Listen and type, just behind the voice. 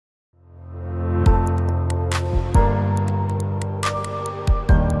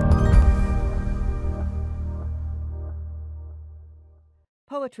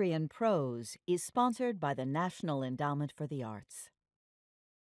Poetry and Prose is sponsored by the National Endowment for the Arts.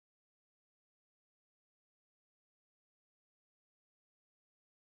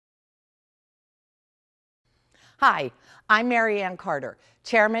 Hi, I'm Mary Ann Carter,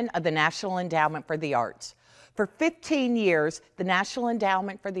 Chairman of the National Endowment for the Arts. For 15 years, the National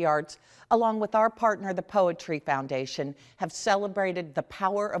Endowment for the Arts, along with our partner, the Poetry Foundation, have celebrated the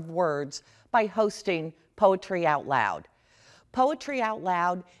power of words by hosting Poetry Out Loud. Poetry Out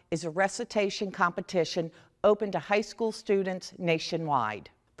Loud is a recitation competition open to high school students nationwide.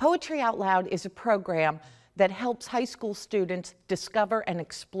 Poetry Out Loud is a program that helps high school students discover and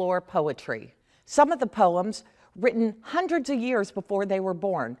explore poetry. Some of the poems written hundreds of years before they were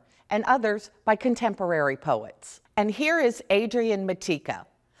born, and others by contemporary poets. And here is Adrian Matejka,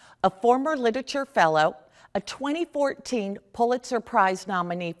 a former literature fellow, a 2014 Pulitzer Prize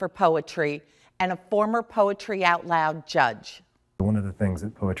nominee for poetry, and a former Poetry Out Loud judge. One of the things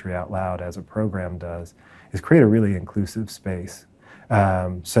that Poetry Out Loud as a program does is create a really inclusive space.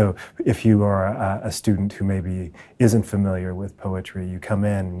 So if you are a student who maybe isn't familiar with poetry, you come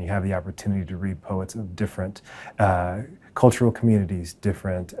in and you have the opportunity to read poets of different cultural communities,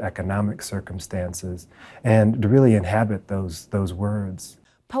 different economic circumstances, and to really inhabit those words.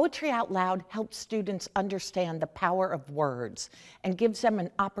 Poetry Out Loud helps students understand the power of words and gives them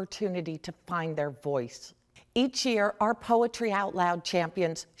an opportunity to find their voice. Each year, our Poetry Out Loud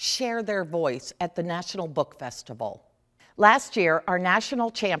champions share their voice at the National Book Festival. Last year, our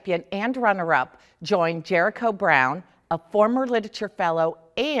national champion and runner-up joined Jericho Brown, a former literature fellow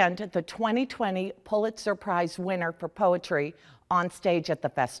and the 2020 Pulitzer Prize winner for poetry, on stage at the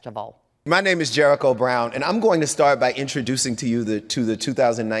festival. My name is Jericho Brown, and I'm going to start by introducing to you the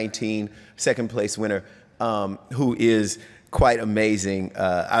 2019 second place winner, who is quite amazing.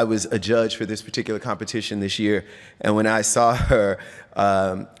 I was a judge for this particular competition this year, and when I saw her,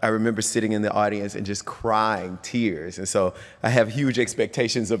 I remember sitting in the audience and just crying tears. And so I have huge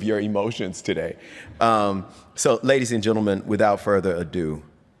expectations of your emotions today. So ladies and gentlemen, without further ado,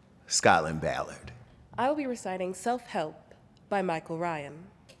 Scotland Ballard. I will be reciting Self-Help by Michael Ryan.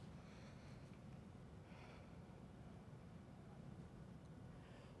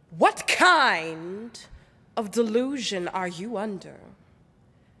 What kind of delusion are you under?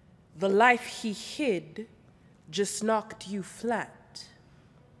 The life he hid just knocked you flat.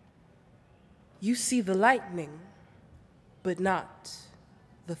 You see the lightning, but not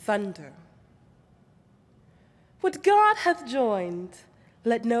the thunder. What God hath joined,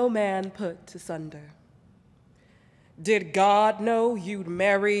 let no man put asunder. Did God know you'd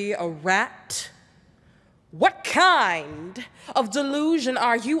marry a rat? What kind of delusion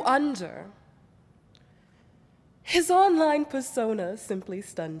are you under? His online persona simply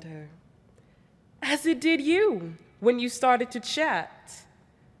stunned her, as it did you when you started to chat.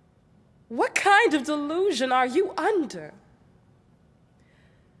 What kind of delusion are you under?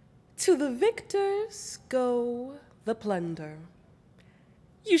 To the victors go the plunder.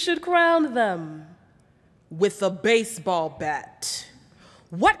 You should crown them with a baseball bat.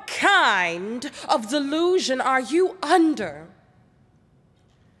 What kind of delusion are you under?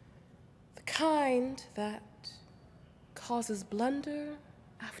 The kind that causes blunder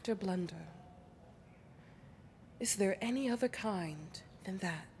after blunder. Is there any other kind than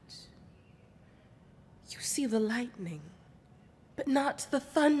that? You see the lightning, but not the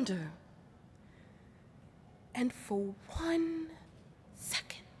thunder. And for 1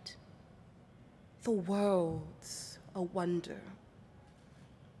 second, the world's a wonder.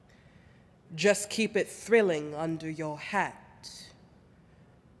 Just keep it thrilling under your hat.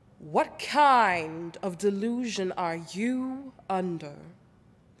 What kind of delusion are you under?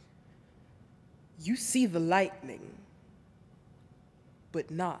 You see the lightning, but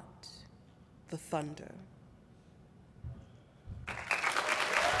not the thunder.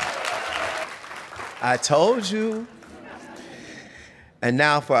 I told you. And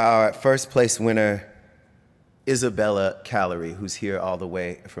now for our first place winner, Isabella Callery, who's here all the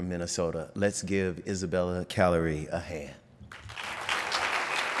way from Minnesota. Let's give Isabella Callery a hand.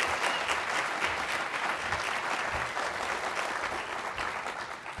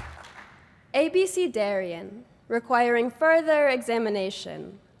 Abecedarian, requiring further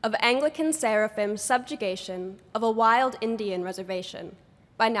examination of Anglican seraphim subjugation of a wild Indian reservation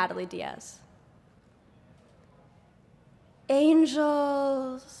by Natalie Diaz.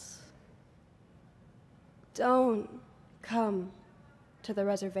 Angels, don't come to the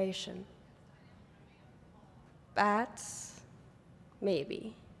reservation. Bats,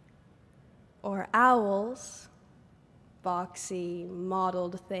 maybe. Or owls, boxy,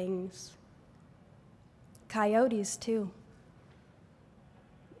 mottled things. Coyotes, too.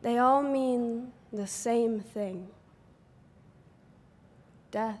 They all mean the same thing: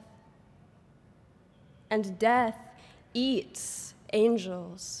 death. And death eats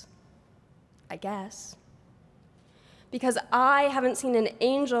angels, I guess. Because I haven't seen an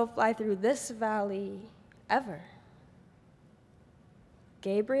angel fly through this valley ever.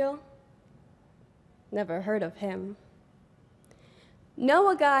 Gabriel? Never heard of him. Know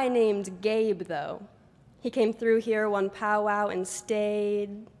a guy named Gabe, though. He came through here one powwow and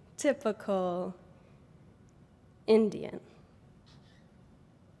stayed. Typical Indian.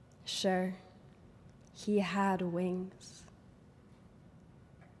 Sure, he had wings.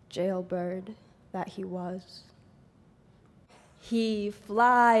 Jailbird that he was. He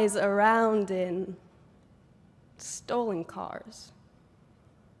flies around in stolen cars.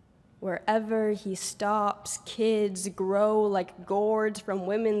 Wherever he stops, kids grow like gourds from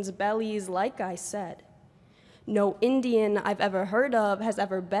women's bellies, like I said. No Indian I've ever heard of has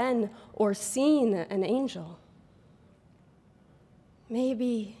ever been or seen an angel.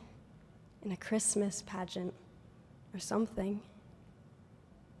 Maybe in a Christmas pageant or something.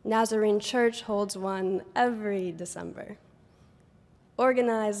 Nazarene Church holds one every December,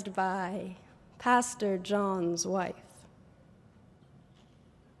 organized by Pastor John's wife.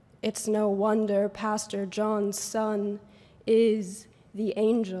 It's no wonder Pastor John's son is the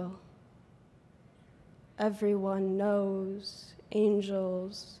angel. Everyone knows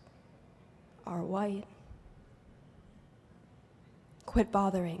angels are white. Quit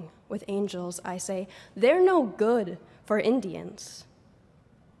bothering with angels, I say. They're no good for Indians.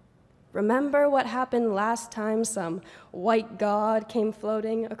 Remember what happened last time some white god came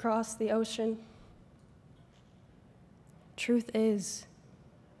floating across the ocean? Truth is,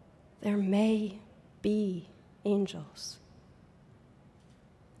 there may be angels.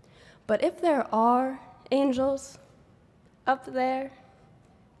 But if there are angels up there,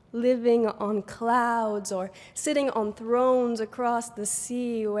 living on clouds or sitting on thrones across the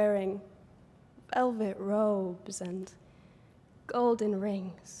sea, wearing velvet robes and golden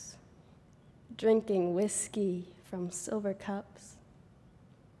rings, drinking whiskey from silver cups,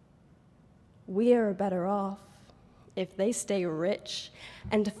 we're better off if they stay rich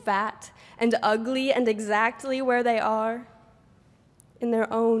and fat and ugly and exactly where they are, in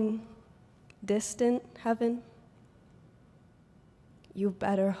their own distant heaven. You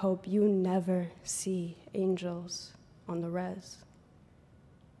better hope you never see angels on the res.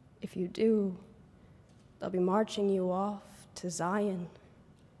 If you do, they'll be marching you off to Zion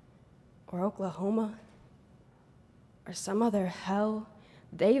or Oklahoma or some other hell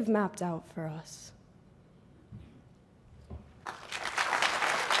they've mapped out for us.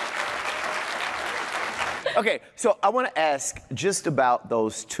 Okay, so I want to ask just about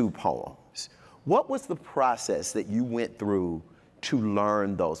those two poems. What was the process that you went through to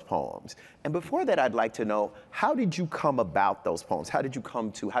learn those poems? And before that, I'd like to know, how did you come about those poems? How did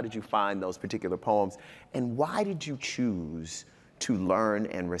you find those particular poems? And why did you choose to learn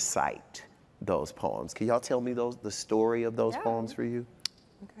and recite those poems? Can y'all tell me the story of those poems for you?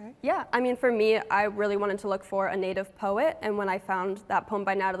 Okay. Yeah, I mean, for me, I really wanted to look for a native poet, and when I found that poem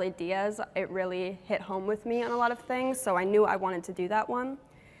by Natalie Diaz, it really hit home with me on a lot of things, so I knew I wanted to do that one.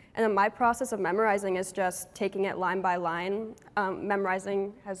 And then my process of memorizing is just taking it line by line.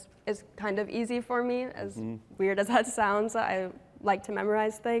 Memorizing is kind of easy for me, as weird as that sounds. I like to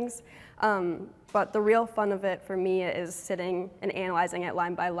memorize things. But the real fun of it for me is sitting and analyzing it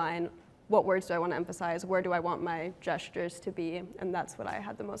line by line. What words do I want to emphasize? Where do I want my gestures to be? And that's what I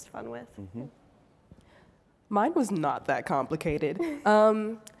had the most fun with. Mine was not that complicated.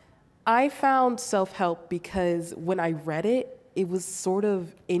 I found self-help because when I read it, it was sort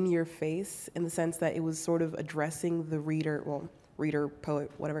of in your face in the sense that it was sort of addressing the reader,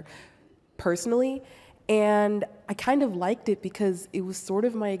 poet, whatever, personally. And I kind of liked it because it was sort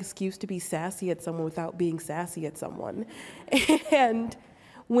of my excuse to be sassy at someone without being sassy at someone. And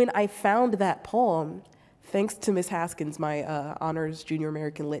when I found that poem, thanks to Miss Haskins, my honors junior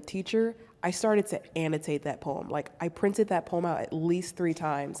American lit teacher, I started to annotate that poem. Like, I printed that poem out at least 3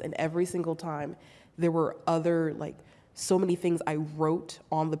 times, and every single time there were other, so many things I wrote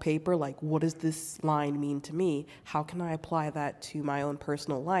on the paper, like, what does this line mean to me? How can I apply that to my own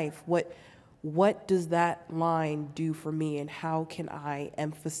personal life? What does that line do for me, and how can I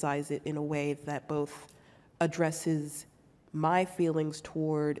emphasize it in a way that both addresses my feelings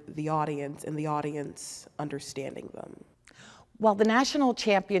toward the audience and the audience understanding them? Well, the National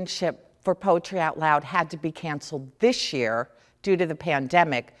Championship for Poetry Out Loud had to be canceled this year due to the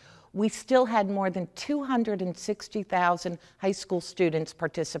pandemic. we still had more than 260,000 high school students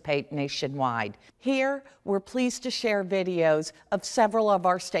participate nationwide. Here, we're pleased to share videos of several of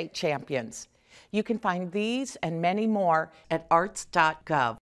our state champions. You can find these and many more at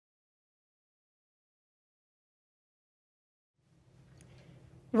arts.gov.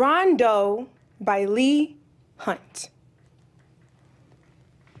 Rondo by Lee Hunt.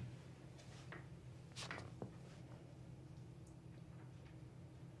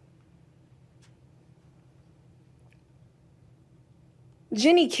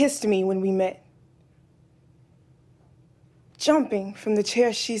 Jenny kissed me when we met, jumping from the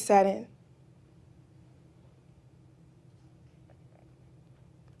chair she sat in.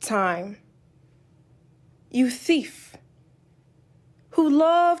 Time, you thief, who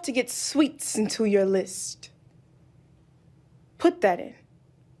love to get sweets into your list. Put that in.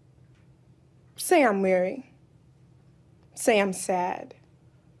 Say I'm weary. Say I'm sad.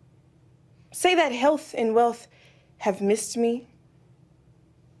 Say that health and wealth have missed me.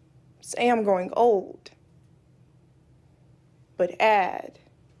 Say I'm growing old. But add,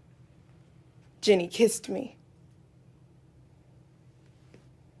 Jenny kissed me.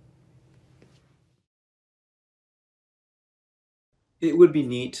 It Would Be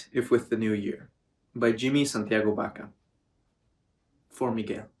Neat If With the New Year by Jimmy Santiago Baca. For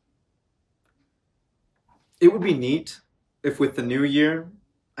Miguel. It would be neat if with the new year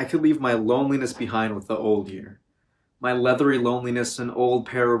I could leave my loneliness behind with the old year. My leathery loneliness, an old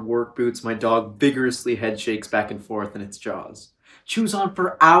pair of work boots my dog vigorously head shakes back and forth in its jaws. Chews on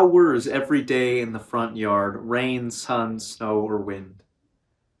for hours every day in the front yard, rain, sun, snow, or wind.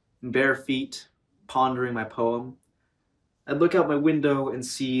 In bare feet, pondering my poem, I'd look out my window and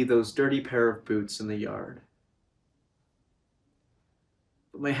see those dirty pair of boots in the yard.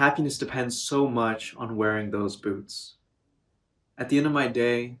 But my happiness depends so much on wearing those boots. At the end of my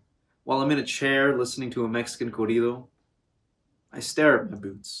day, while I'm in a chair listening to a Mexican corrido, I stare at my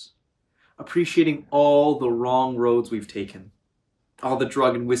boots, appreciating all the wrong roads we've taken, all the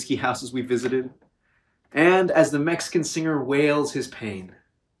drug and whiskey houses we visited, and as the Mexican singer wails his pain,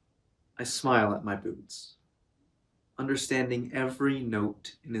 I smile at my boots, understanding every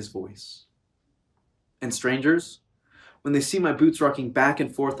note in his voice. And strangers, when they see my boots rocking back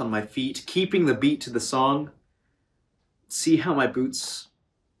and forth on my feet, keeping the beat to the song, see how my boots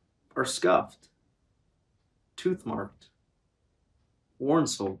are scuffed, tooth-marked,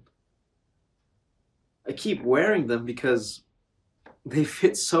 worn-soled. I keep wearing them because they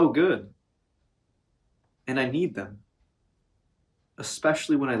fit so good, and I need them,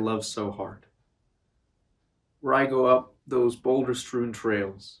 especially when I love so hard. Where I go up those boulder-strewn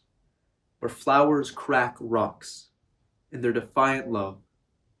trails, where flowers crack rocks in their defiant love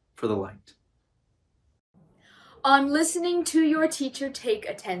for the light. On Listening to Your Teacher Take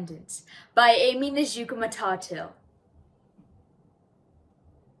Attendance by Amy Nijuka Matatil.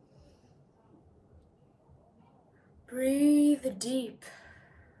 Breathe deep.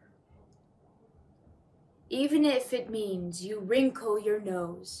 Even if it means you wrinkle your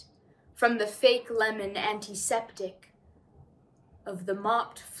nose from the fake lemon antiseptic of the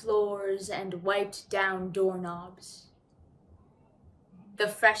mopped floors and wiped down doorknobs, the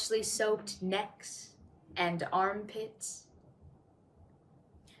freshly soaked necks and armpits.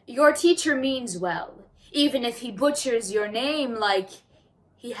 Your teacher means well, even if he butchers your name like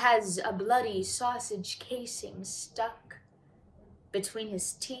he has a bloody sausage casing stuck between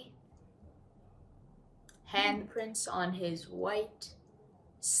his teeth, handprints on his white,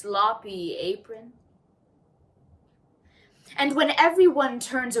 sloppy apron. And when everyone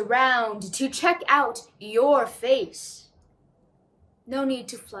turns around to check out your face, no need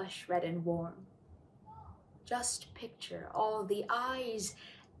to flush red and warm. Just picture all the eyes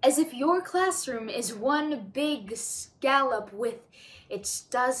as if your classroom is one big scallop with its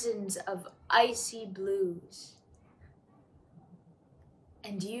dozens of icy blues.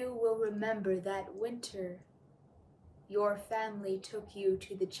 And you will remember that winter your family took you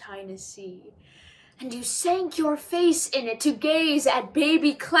to the China Sea, and you sank your face in it to gaze at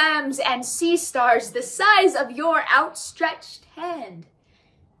baby clams and sea stars the size of your outstretched hand.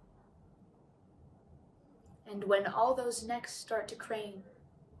 And when all those necks start to crane,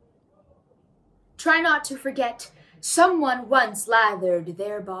 try not to forget someone once lathered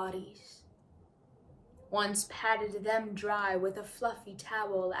their bodies, once patted them dry with a fluffy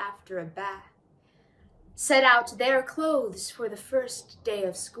towel after a bath, set out their clothes for the first day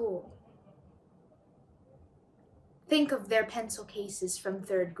of school. Think of their pencil cases from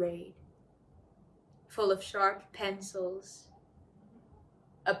 3rd grade, full of sharp pencils,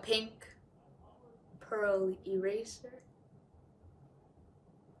 a pink pearl eraser,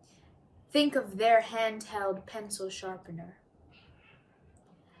 Think of their handheld pencil sharpener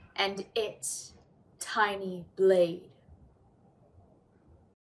and its tiny blade.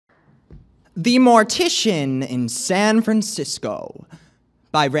 The Mortician in San Francisco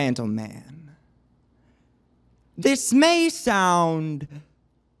by Randall Mann. This may sound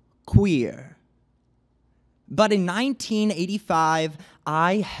queer, but in 1985,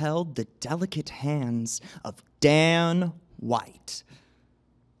 I held the delicate hands of Dan White.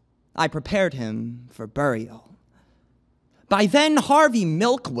 I prepared him for burial. By then, Harvey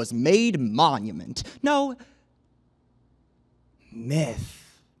Milk was made monument. No, myth.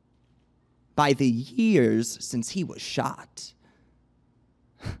 By the years since he was shot.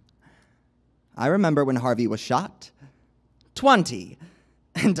 I remember when Harvey was shot. 20.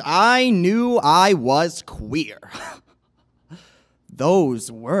 And I knew I was queer.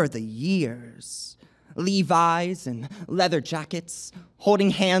 Those were the years. Levi's and leather jackets,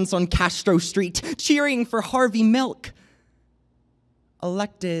 holding hands on Castro Street, cheering for Harvey Milk.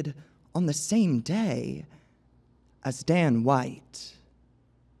 Elected on the same day as Dan White.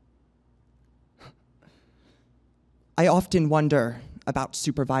 I often wonder about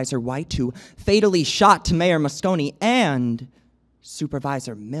Supervisor White, who fatally shot Mayor Moscone, and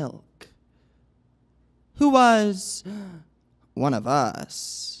Supervisor Milk, who was one of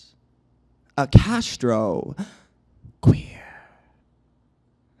us, a Castro queer.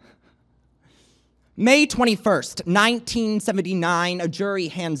 May 21st, 1979, a jury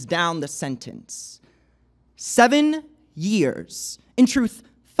hands down the sentence. 7 years. In truth,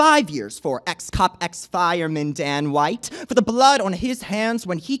 5 years for ex-cop, ex-fireman Dan White for the blood on his hands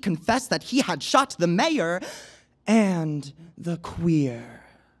when he confessed that he had shot the mayor and the queer.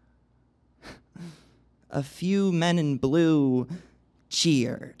 A few men in blue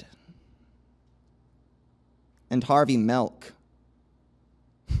cheered. And Harvey Milk.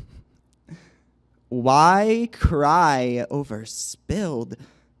 Why cry over spilled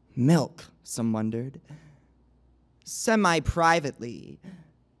milk, some wondered. Semi-privately,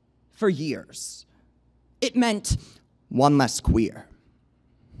 for years, it meant one less queer.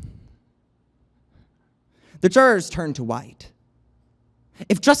 The jurors turned to White.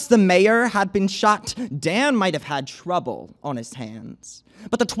 If just the mayor had been shot, Dan might have had trouble on his hands.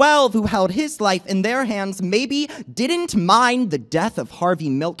 But the 12 who held his life in their hands maybe didn't mind the death of Harvey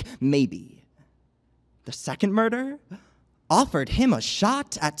Milk, maybe. The second murder offered him a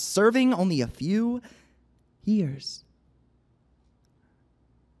shot at serving only a few years.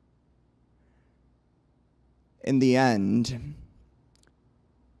 In the end,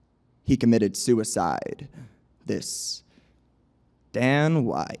 he committed suicide, this Dan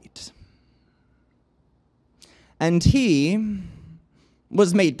White. And he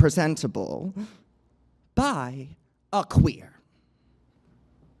was made presentable by a queer.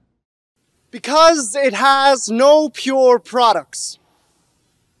 Because it has no pure products.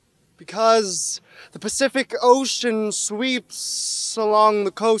 Because the Pacific Ocean sweeps along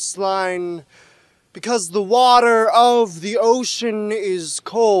the coastline. Because the water of the ocean is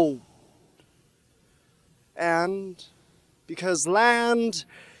cold. And because land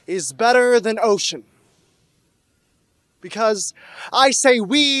is better than ocean. Because I say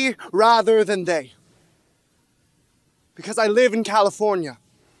we rather than they. Because I live in California.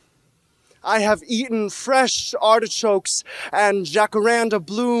 I have eaten fresh artichokes and jacaranda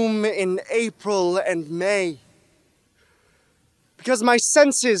bloom in April and May. Because my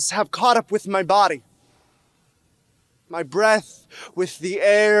senses have caught up with my body. My breath with the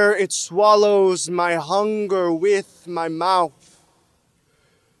air it swallows, my hunger with my mouth.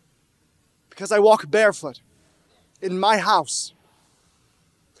 Because I walk barefoot in my house.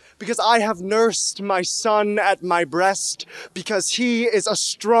 Because I have nursed my son at my breast, because he is a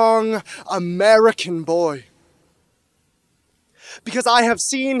strong American boy. Because I have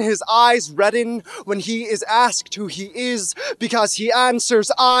seen his eyes redden when he is asked who he is, because he answers,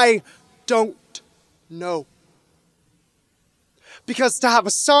 I don't know. Because to have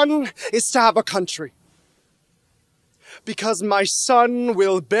a son is to have a country. Because my son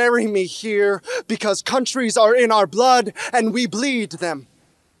will bury me here, because countries are in our blood and we bleed them.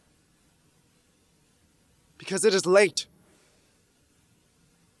 Because it is late.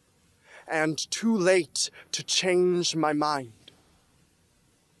 And too late to change my mind.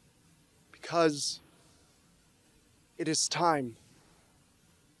 Because it is time.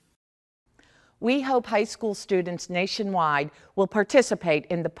 We hope high school students nationwide will participate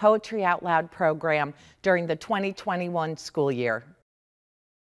in the Poetry Out Loud program during the 2021 school year.